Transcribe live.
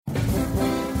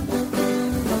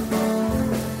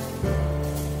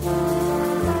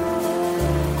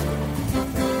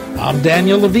I'm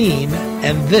Daniel Levine,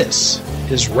 and this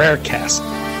is Rarecast.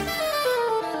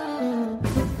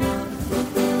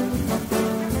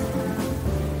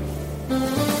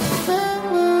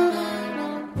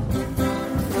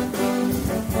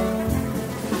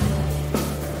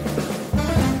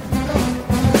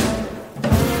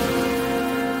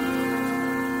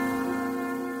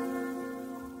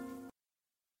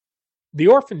 The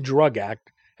Orphan Drug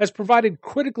Act has provided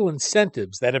critical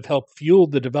incentives that have helped fuel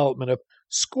the development of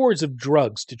scores of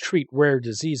drugs to treat rare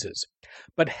diseases.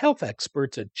 But health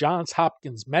experts at Johns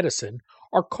Hopkins Medicine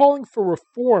are calling for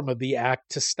reform of the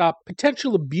act to stop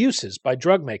potential abuses by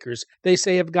drug makers they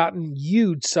say have gotten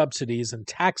huge subsidies and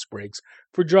tax breaks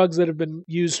for drugs that have been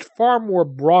used far more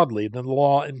broadly than the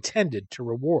law intended to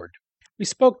reward. We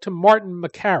spoke to Martin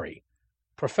Makary,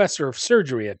 professor of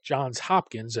surgery at Johns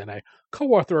Hopkins and a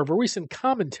co-author of a recent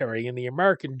commentary in the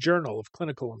American Journal of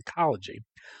Clinical Oncology,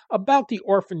 about the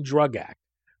Orphan Drug Act,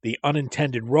 the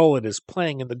unintended role it is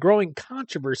playing in the growing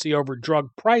controversy over drug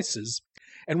prices,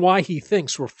 and why he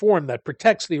thinks reform that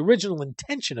protects the original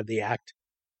intention of the act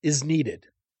is needed.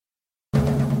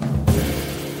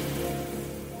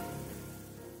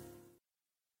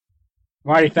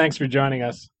 Marty, thanks for joining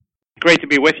us. Great to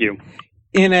be with you.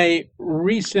 In a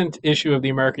recent issue of the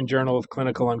American Journal of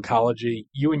Clinical Oncology,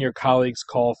 you and your colleagues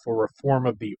call for reform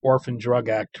of the Orphan Drug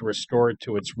Act to restore it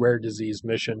to its rare disease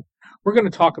mission. We're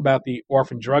going to talk about the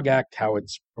Orphan Drug Act, how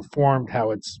it's performed,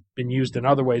 how it's been used in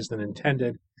other ways than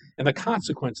intended, and the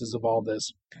consequences of all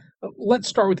this. Let's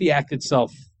start with the act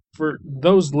itself. For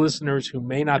those listeners who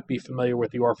may not be familiar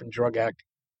with the Orphan Drug Act,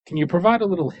 can you provide a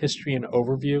little history and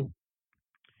overview?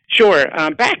 Sure.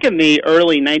 Back in the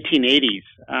early 1980s,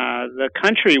 the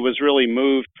country was really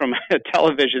moved from a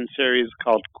television series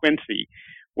called Quincy,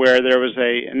 where there was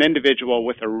an individual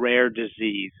with a rare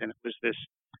disease, and it was this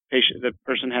patient. The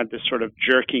person had this sort of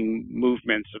jerking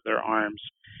movements of their arms,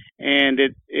 and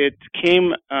it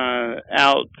came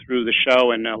out through the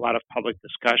show and a lot of public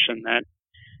discussion that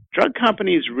drug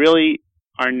companies really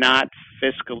are not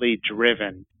fiscally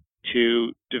driven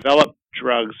to develop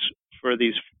drugs for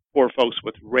these poor folks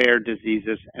with rare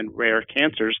diseases and rare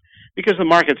cancers because the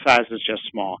market size is just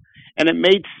small. And it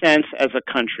made sense as a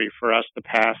country for us to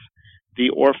pass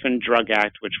the Orphan Drug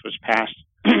Act, which was passed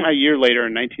a year later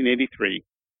in 1983,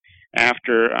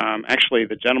 after actually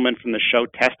the gentleman from the show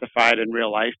testified in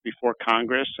real life before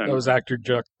Congress. And that was actor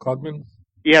Jack Klugman?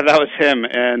 Yeah, that was him.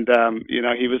 And,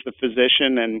 he was the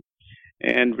physician.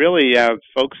 And really,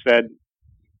 folks said,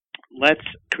 let's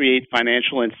create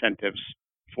financial incentives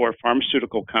for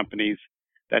pharmaceutical companies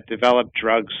that develop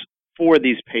drugs for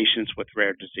these patients with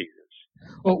rare diseases.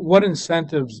 Well, what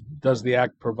incentives does the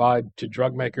Act provide to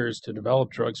drug makers to develop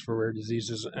drugs for rare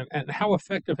diseases, and how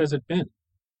effective has it been?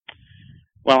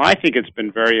 Well, I think it's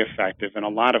been very effective, and a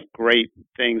lot of great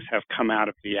things have come out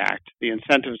of the Act. The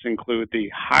incentives include the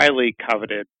highly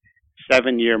coveted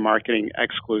 7-year marketing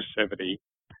exclusivity,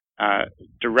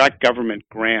 direct government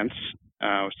grants,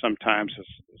 sometimes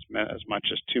as much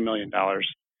as $2 million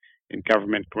in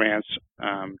government grants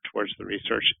towards the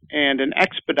research, and an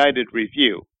expedited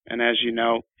review. And as you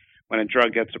know, when a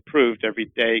drug gets approved, every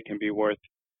day can be worth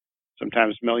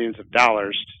sometimes millions of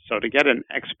dollars. So to get an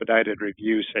expedited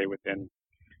review, say within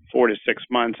 4 to 6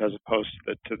 months, as opposed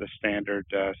to the standard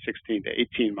 16 to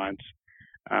 18 months,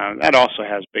 that also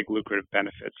has big lucrative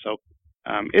benefits. So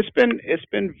it's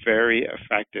been very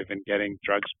effective in getting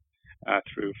drugs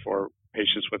through for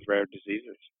patients with rare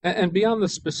diseases. And beyond the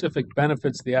specific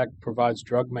benefits the Act provides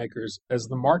drug makers, as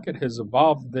the market has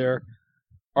evolved, there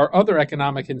are other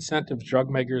economic incentives drug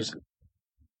makers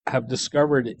have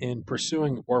discovered in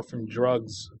pursuing orphan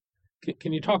drugs.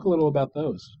 Can you talk a little about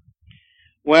those?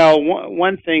 Well,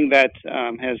 one thing that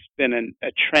has been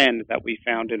a trend that we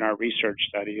found in our research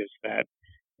study is that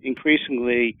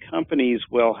increasingly companies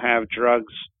will have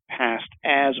drugs passed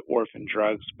as orphan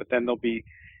drugs, but then they'll be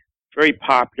very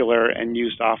popular and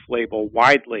used off-label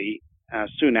widely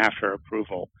soon after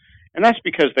approval. And that's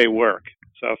because they work.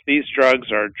 So if these drugs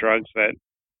are drugs that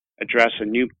address a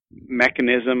new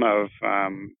mechanism of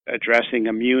addressing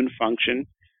immune function,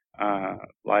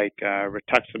 like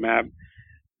rituximab,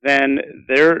 then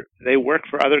they work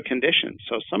for other conditions.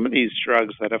 So some of these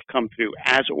drugs that have come through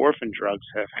as orphan drugs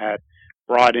have had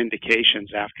broad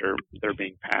indications after they're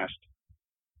being passed.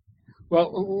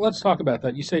 Well, let's talk about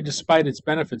that. You say despite its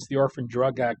benefits, the Orphan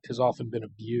Drug Act has often been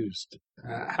abused.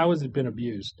 How has it been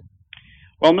abused?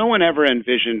 Well, no one ever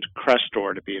envisioned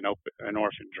Crestor to be an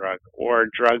orphan drug, or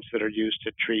drugs that are used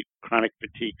to treat chronic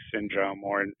fatigue syndrome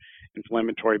or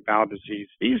inflammatory bowel disease.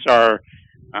 These are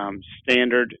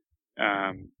standard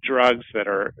drugs that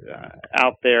are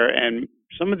out there, and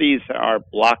some of these are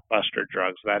blockbuster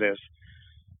drugs. That is,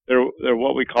 they're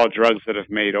what we call drugs that have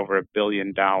made over $1 billion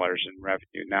in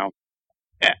revenue. Now,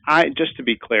 just to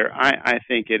be clear, I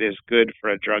think it is good for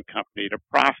a drug company to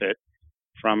profit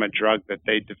from a drug that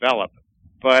they develop.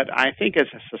 But I think as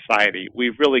a society,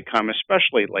 we've really come,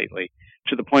 especially lately,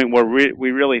 to the point where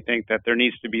we really think that there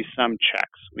needs to be some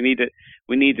checks. We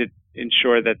need to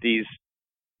ensure that these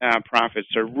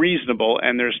profits are reasonable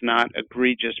and there's not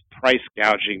egregious price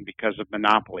gouging because of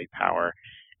monopoly power.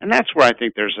 And that's where I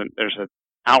think there's an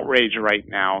outrage right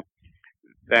now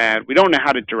that we don't know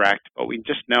how to direct, but we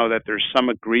just know that there's some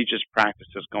egregious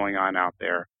practices going on out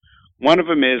there. One of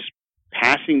them is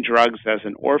passing drugs as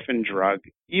an orphan drug,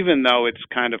 even though it's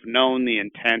kind of known the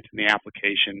intent and the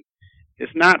application is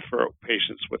not for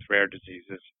patients with rare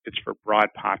diseases, it's for broad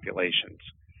populations.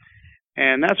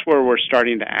 And that's where we're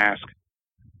starting to ask,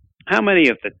 how many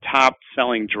of the top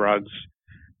selling drugs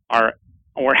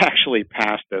were actually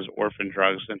passed as orphan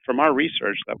drugs? And from our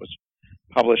research that was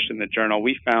published in the journal,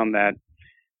 we found that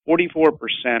 44%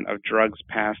 of drugs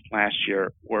passed last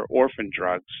year were orphan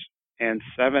drugs, and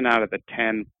 7 out of the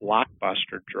 10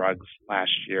 blockbuster drugs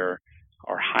last year,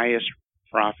 our highest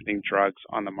profiting drugs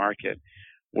on the market,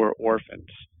 were orphans.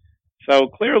 So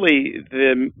clearly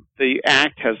the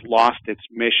Act has lost its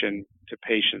mission to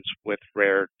patients with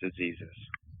rare diseases.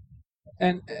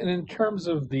 And in terms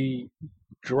of the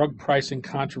drug pricing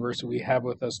controversy we have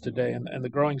with us today and the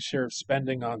growing share of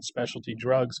spending on specialty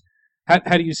drugs,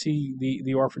 how do you see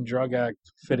the Orphan Drug Act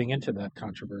fitting into that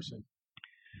controversy?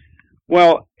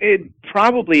 Well, it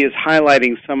probably is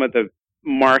highlighting some of the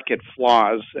market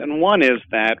flaws. And one is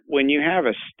that when you have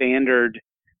a standard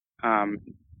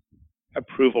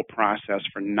approval process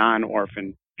for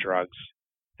non-orphan drugs,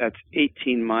 that's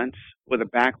 18 months with a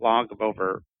backlog of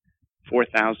over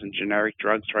 4,000 generic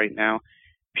drugs right now,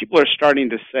 people are starting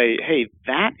to say, hey,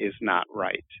 that is not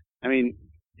right. I mean,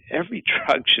 every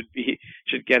drug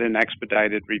should get an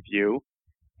expedited review,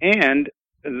 and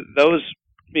those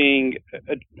being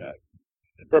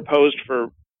proposed for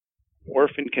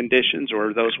orphan conditions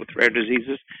or those with rare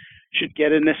diseases should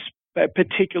get in this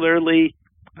particularly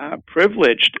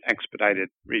privileged expedited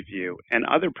review and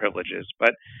other privileges.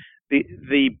 But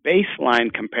the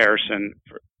baseline comparison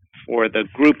for the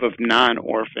group of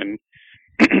non-orphan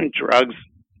drugs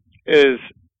is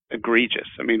egregious.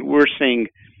 I mean, we're seeing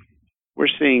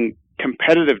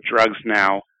competitive drugs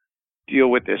now deal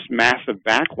with this massive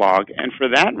backlog, and for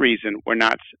that reason,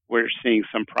 we're seeing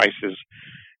some prices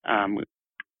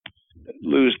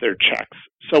lose their checks.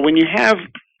 So when you have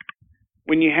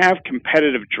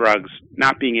competitive drugs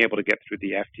not being able to get through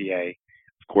the FDA,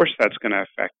 of course that's going to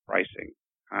affect pricing.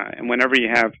 And whenever you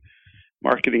have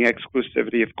marketing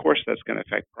exclusivity, of course that's going to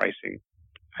affect pricing.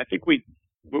 I think we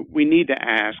need to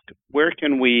ask, where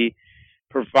can we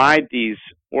provide these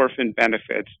orphan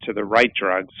benefits to the right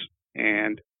drugs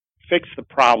and fix the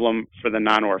problem for the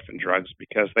non-orphan drugs,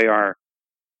 because they are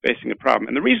facing a problem.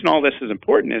 And the reason all this is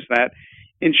important is that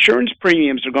insurance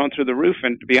premiums are going through the roof.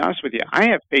 And to be honest with you, I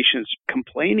have patients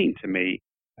complaining to me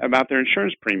about their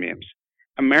insurance premiums.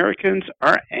 Americans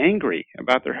are angry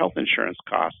about their health insurance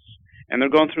costs, and they're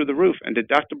going through the roof. And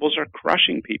deductibles are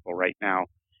crushing people right now,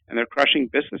 and they're crushing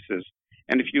businesses.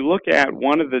 And if you look at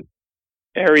one of the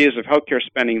areas of healthcare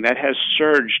spending that has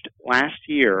surged last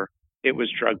year, it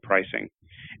was drug pricing.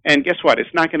 And guess what?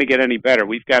 It's not going to get any better.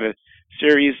 We've got a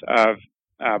series of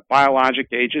biologic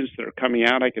agents that are coming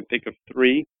out. I can think of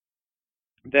 3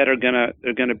 that are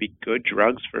going to be good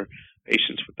drugs for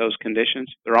patients with those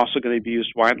conditions. They're also going to be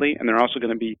used widely, and they're also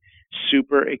going to be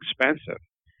super expensive.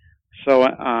 So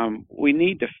we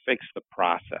need to fix the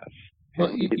process.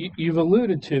 Well, you've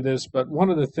alluded to this, but one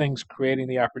of the things creating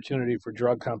the opportunity for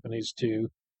drug companies to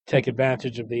take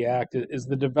advantage of the Act is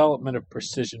the development of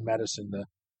precision medicine, the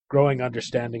growing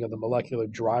understanding of the molecular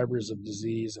drivers of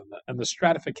disease and the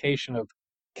stratification of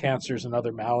cancers and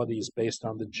other maladies based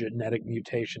on the genetic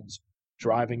mutations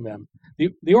driving them.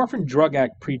 The Orphan Drug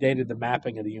Act predated the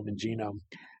mapping of the human genome.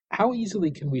 How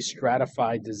easily can we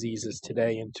stratify diseases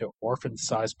today into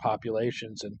orphan-sized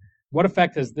populations, and what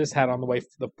effect has this had on the way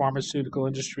the pharmaceutical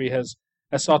industry has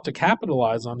sought to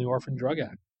capitalize on the Orphan Drug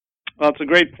Act? Well, it's a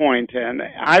great point, and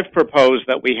I've proposed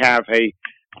that we have a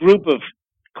group of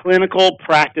clinical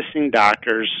practicing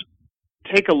doctors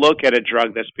take a look at a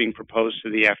drug that's being proposed to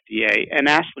the FDA and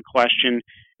ask the question,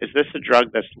 is this a drug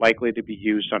that's likely to be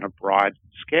used on a broad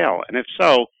scale? And if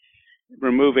so,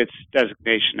 remove its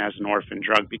designation as an orphan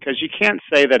drug, because you can't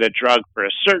say that a drug for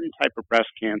a certain type of breast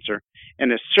cancer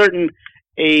and a certain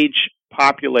age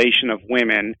population of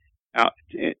women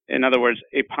In other words,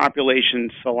 a population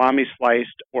salami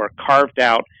sliced or carved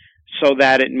out so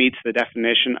that it meets the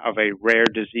definition of a rare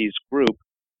disease group,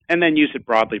 and then use it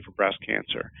broadly for breast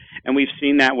cancer. And we've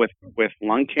seen that with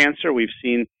lung cancer. We've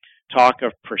seen talk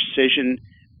of precision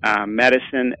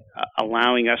medicine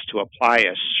allowing us to apply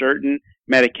a certain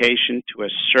medication to a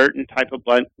certain type of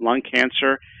lung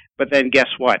cancer, but then guess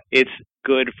what? It's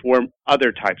good for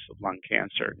other types of lung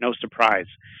cancer. No surprise.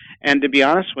 And to be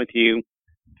honest with you,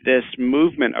 this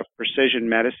movement of precision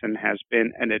medicine has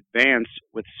been an advance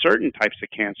with certain types of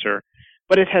cancer,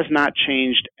 but it has not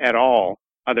changed at all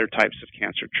other types of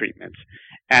cancer treatments.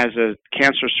 As a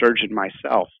cancer surgeon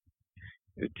myself,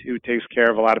 who takes care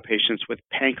of a lot of patients with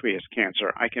pancreas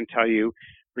cancer, I can tell you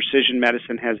precision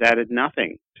medicine has added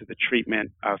nothing to the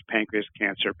treatment of pancreas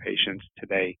cancer patients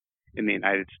today in the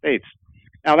United States.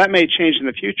 Now, that may change in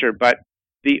the future, but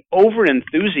the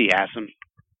overenthusiasm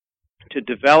to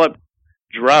develop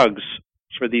drugs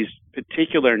for these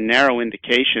particular narrow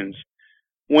indications,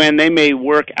 when they may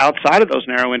work outside of those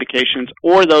narrow indications,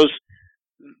 or those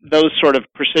sort of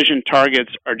precision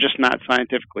targets are just not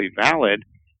scientifically valid,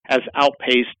 has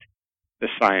outpaced the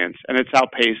science, and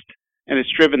it's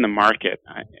driven the market.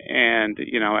 And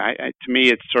to me,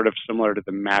 it's sort of similar to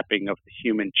the mapping of the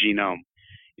human genome.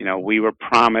 We were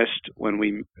promised when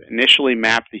we initially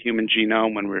mapped the human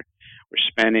genome, when we're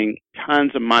spending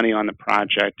tons of money on the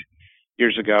project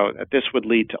years ago, that this would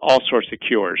lead to all sorts of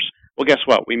cures. Well, guess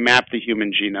what? We mapped the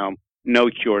human genome. No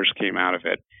cures came out of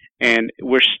it. And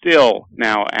we're still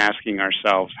now asking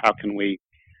ourselves, how can we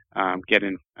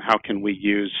how can we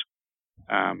use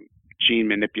gene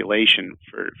manipulation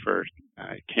for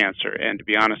cancer? And to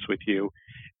be honest with you,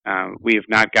 we have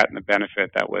not gotten the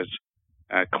benefit that was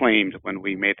claimed when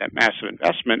we made that massive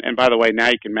investment. And by the way, now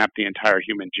you can map the entire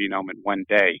human genome in one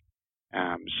day.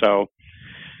 So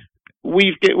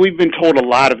we've been told a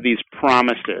lot of these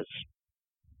promises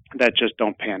that just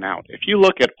don't pan out. If you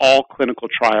look at all clinical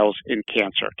trials in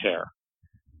cancer care,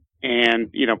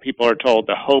 and people are told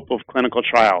the hope of clinical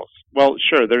trials. Well,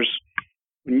 sure, there's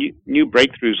new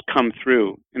breakthroughs come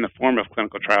through in the form of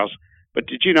clinical trials, but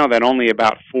did you know that only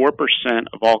about 4%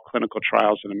 of all clinical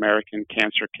trials in American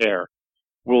cancer care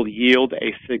will yield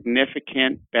a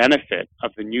significant benefit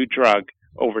of the new drug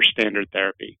over standard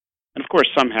therapy? And of course,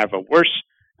 some have a worse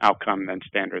outcome than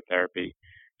standard therapy.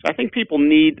 So I think people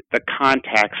need the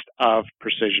context of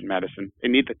precision medicine. They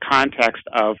need the context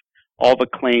of all the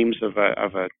claims of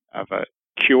a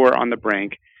cure on the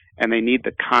brink, and they need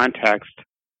the context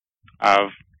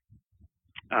of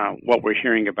what we're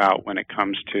hearing about when it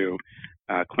comes to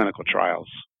clinical trials.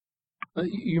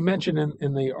 You mentioned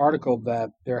in the article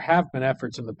that there have been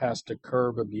efforts in the past to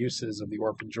curb abuses of the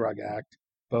Orphan Drug Act,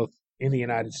 both in the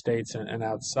United States and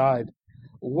outside.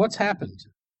 What's happened?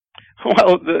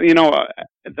 Well,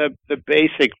 the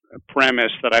basic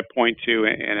premise that I point to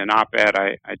in an op-ed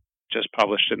I just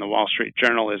published in the Wall Street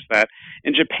Journal is that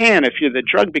in Japan, if the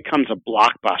drug becomes a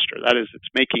blockbuster, that is, it's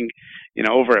making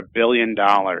over $1 billion,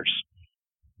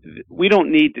 we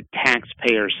don't need the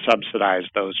taxpayers subsidize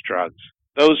those drugs.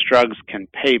 Those drugs can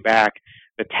pay back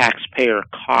the taxpayer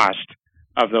cost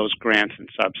of those grants and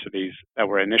subsidies that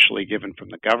were initially given from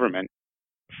the government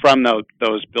from those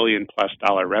 $1 billion+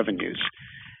 revenues.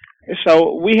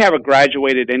 So we have a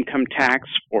graduated income tax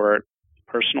for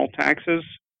personal taxes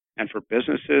and for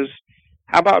businesses.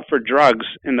 How about for drugs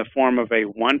in the form of a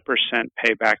 1%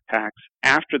 payback tax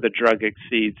after the drug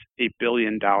exceeds $1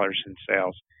 billion in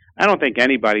sales? I don't think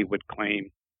anybody would claim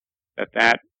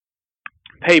that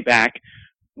payback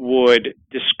would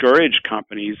discourage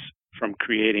companies from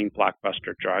creating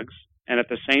blockbuster drugs. And at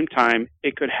the same time,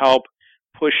 it could help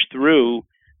push through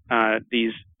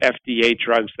these FDA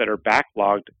drugs that are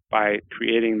backlogged by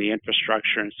creating the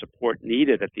infrastructure and support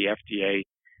needed at the FDA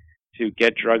to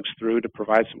get drugs through to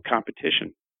provide some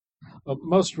competition.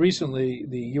 Most recently,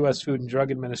 the U.S. Food and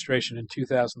Drug Administration in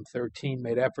 2013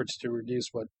 made efforts to reduce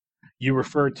what you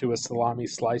referred to as salami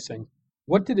slicing.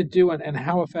 What did it do, and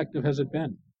how effective has it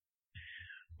been?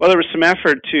 Well, there was some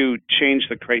effort to change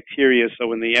the criteria so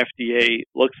when the FDA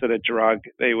looks at a drug,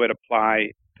 they would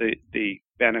apply the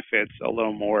benefits a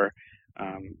little more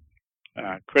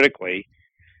critically.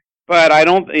 But I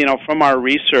don't, from our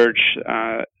research,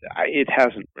 it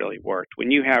hasn't really worked. When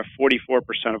you have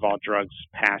 44% of all drugs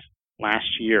passed last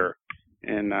year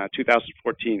in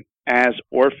 2014 as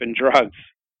orphan drugs,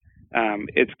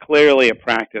 it's clearly a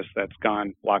practice that's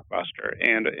gone blockbuster.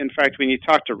 And in fact, when you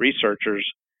talk to researchers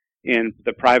in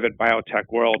the private biotech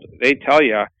world, they tell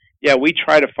you, yeah, we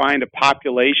try to find a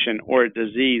population or a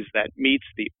disease that meets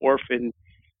the orphan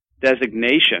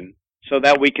designation so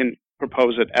that we can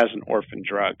propose it as an orphan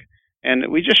drug.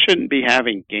 And we just shouldn't be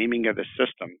having gaming of the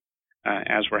system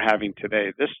as we're having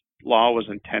today. This law was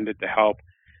intended to help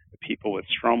people with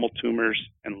stromal tumors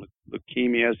and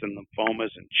leukemias and lymphomas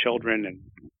and children and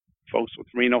folks with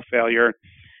renal failure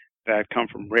that come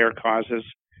from rare causes.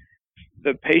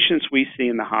 The patients we see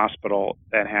in the hospital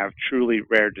that have truly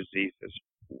rare diseases,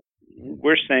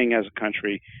 we're saying as a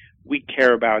country, we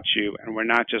care about you, and we're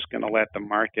not just going to let the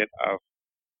market of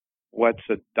what's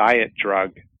a diet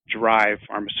drug drive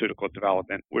pharmaceutical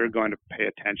development. We're going to pay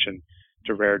attention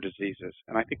to rare diseases,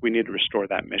 and I think we need to restore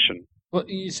that mission. Well,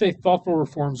 you say thoughtful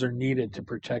reforms are needed to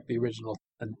protect the original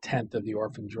intent of the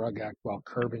Orphan Drug Act while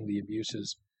curbing the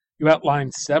abuses. You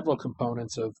outlined several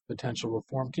components of potential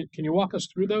reform. Can you walk us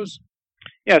through those?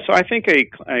 Yeah, so I think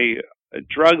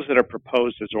drugs that are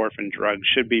proposed as orphan drugs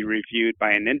should be reviewed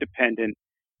by an independent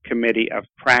committee of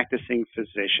practicing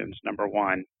physicians, number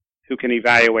one, who can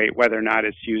evaluate whether or not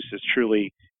its use is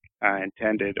truly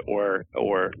intended or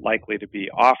likely to be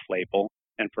off-label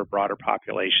and for broader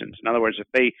populations. In other words,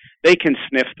 if they can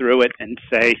sniff through it and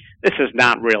say, this is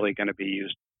not really going to be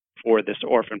used for this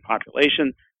orphan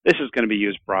population, this is going to be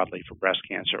used broadly for breast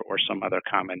cancer or some other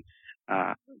common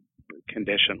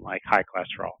condition like high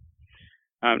cholesterol.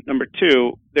 Number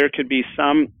two, there could be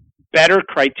some better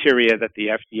criteria that the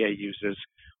FDA uses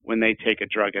when they take a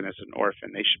drug in as an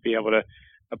orphan. They should be able to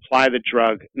apply the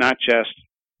drug,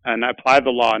 apply the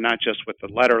law not just with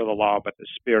the letter of the law, but the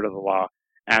spirit of the law,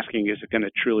 asking, is it going to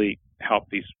truly help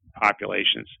these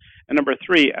populations? And number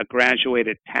three, a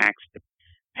graduated tax to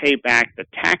pay back the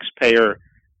taxpayer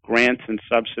grants and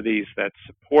subsidies that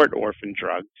support orphan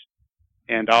drugs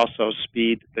and also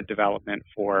speed the development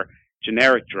for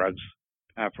generic drugs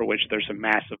for which there's a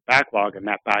massive backlog, and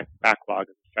that backlog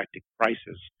is affecting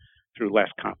prices through less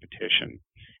competition.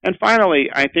 And finally,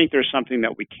 I think there's something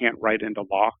that we can't write into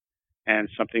law and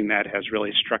something that has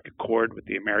really struck a chord with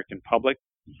the American public,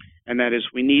 and that is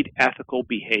we need ethical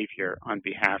behavior on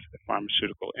behalf of the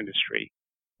pharmaceutical industry.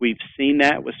 We've seen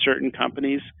that with certain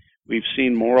companies. We've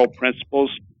seen moral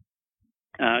principles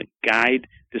guide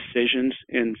decisions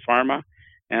in pharma,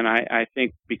 and I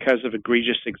think because of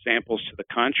egregious examples to the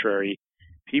contrary,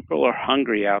 people are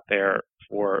hungry out there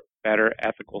for better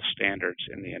ethical standards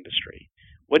in the industry.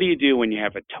 What do you do when you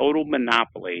have a total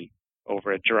monopoly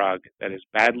over a drug that is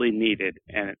badly needed,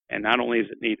 and not only is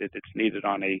it needed, it's needed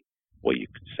on what you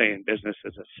could say in business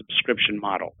is a subscription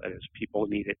model, that is, people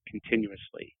need it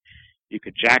continuously. You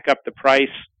could jack up the price,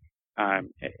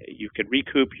 you could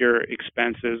recoup your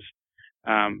expenses,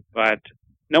 but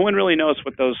no one really knows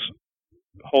what those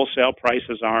wholesale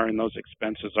prices are and those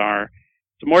expenses are.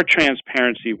 So more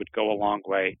transparency would go a long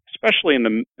way, especially in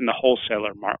the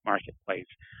wholesaler marketplace.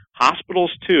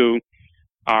 Hospitals too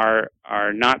are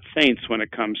not saints when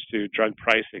it comes to drug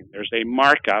pricing. There's a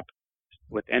markup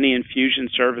with any infusion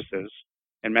services,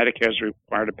 and Medicare is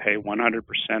required to pay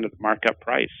 100% of the markup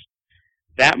price.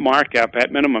 That markup,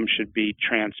 at minimum, should be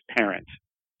transparent.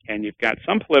 And you've got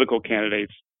some political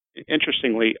candidates,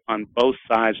 interestingly, on both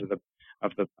sides of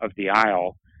the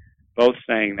aisle, both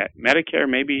saying that Medicare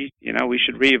maybe we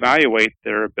should reevaluate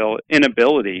their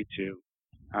inability to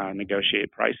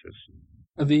negotiate prices.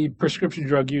 The Prescription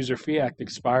Drug User Fee Act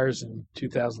expires in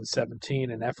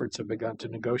 2017, and efforts have begun to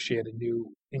negotiate a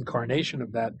new incarnation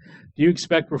of that. Do you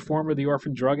expect reform of the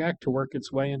Orphan Drug Act to work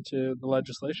its way into the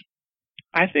legislation?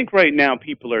 I think right now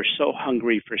people are so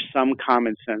hungry for some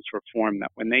common sense reform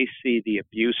that when they see the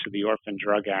abuse of the Orphan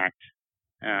Drug Act,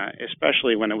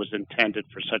 especially when it was intended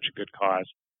for such a good cause,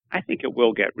 I think it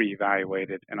will get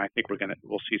reevaluated, and I think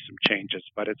we'll see some changes.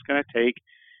 But it's going to take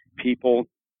people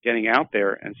getting out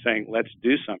there and saying, let's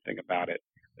do something about it.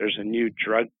 There's a new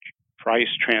drug price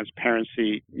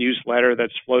transparency newsletter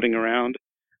that's floating around.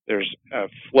 There's a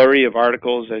flurry of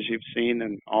articles, as you've seen,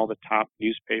 in all the top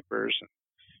newspapers and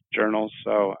journals.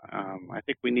 So I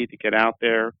think we need to get out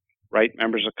there, write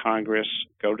members of Congress,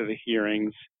 go to the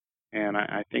hearings, and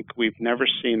I think we've never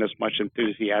seen as much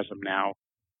enthusiasm now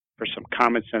for some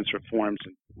common sense reforms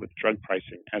with drug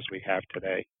pricing as we have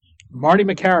today. Martin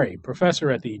Makary,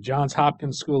 professor at the Johns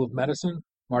Hopkins School of Medicine.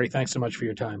 Marty, thanks so much for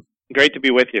your time. Great to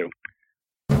be with you.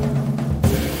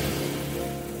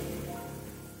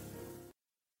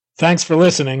 Thanks for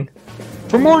listening.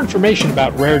 For more information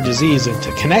about rare disease and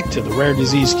to connect to the rare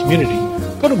disease community,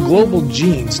 go to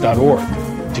globalgenes.org.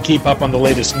 To keep up on the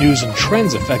latest news and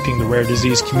trends affecting the rare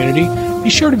disease community, be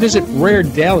sure to visit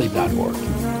raredaily.org.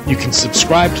 You can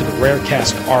subscribe to the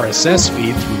Rarecast RSS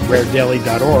feed through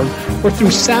raredaily.org or through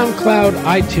SoundCloud,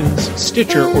 iTunes,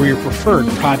 Stitcher, or your preferred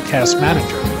podcast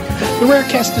manager. The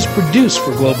Rarecast is produced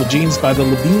for Global Genes by the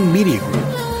Levine Media Group.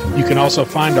 You can also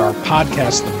find our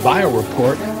podcast, The Bio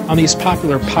Report, on these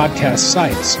popular podcast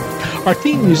sites. Our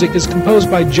theme music is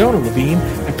composed by Jonah Levine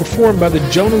and performed by the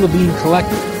Jonah Levine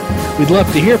Collective. We'd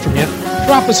love to hear from you.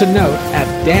 Drop us a note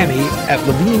at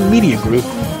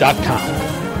danny@levinemediagroup.com.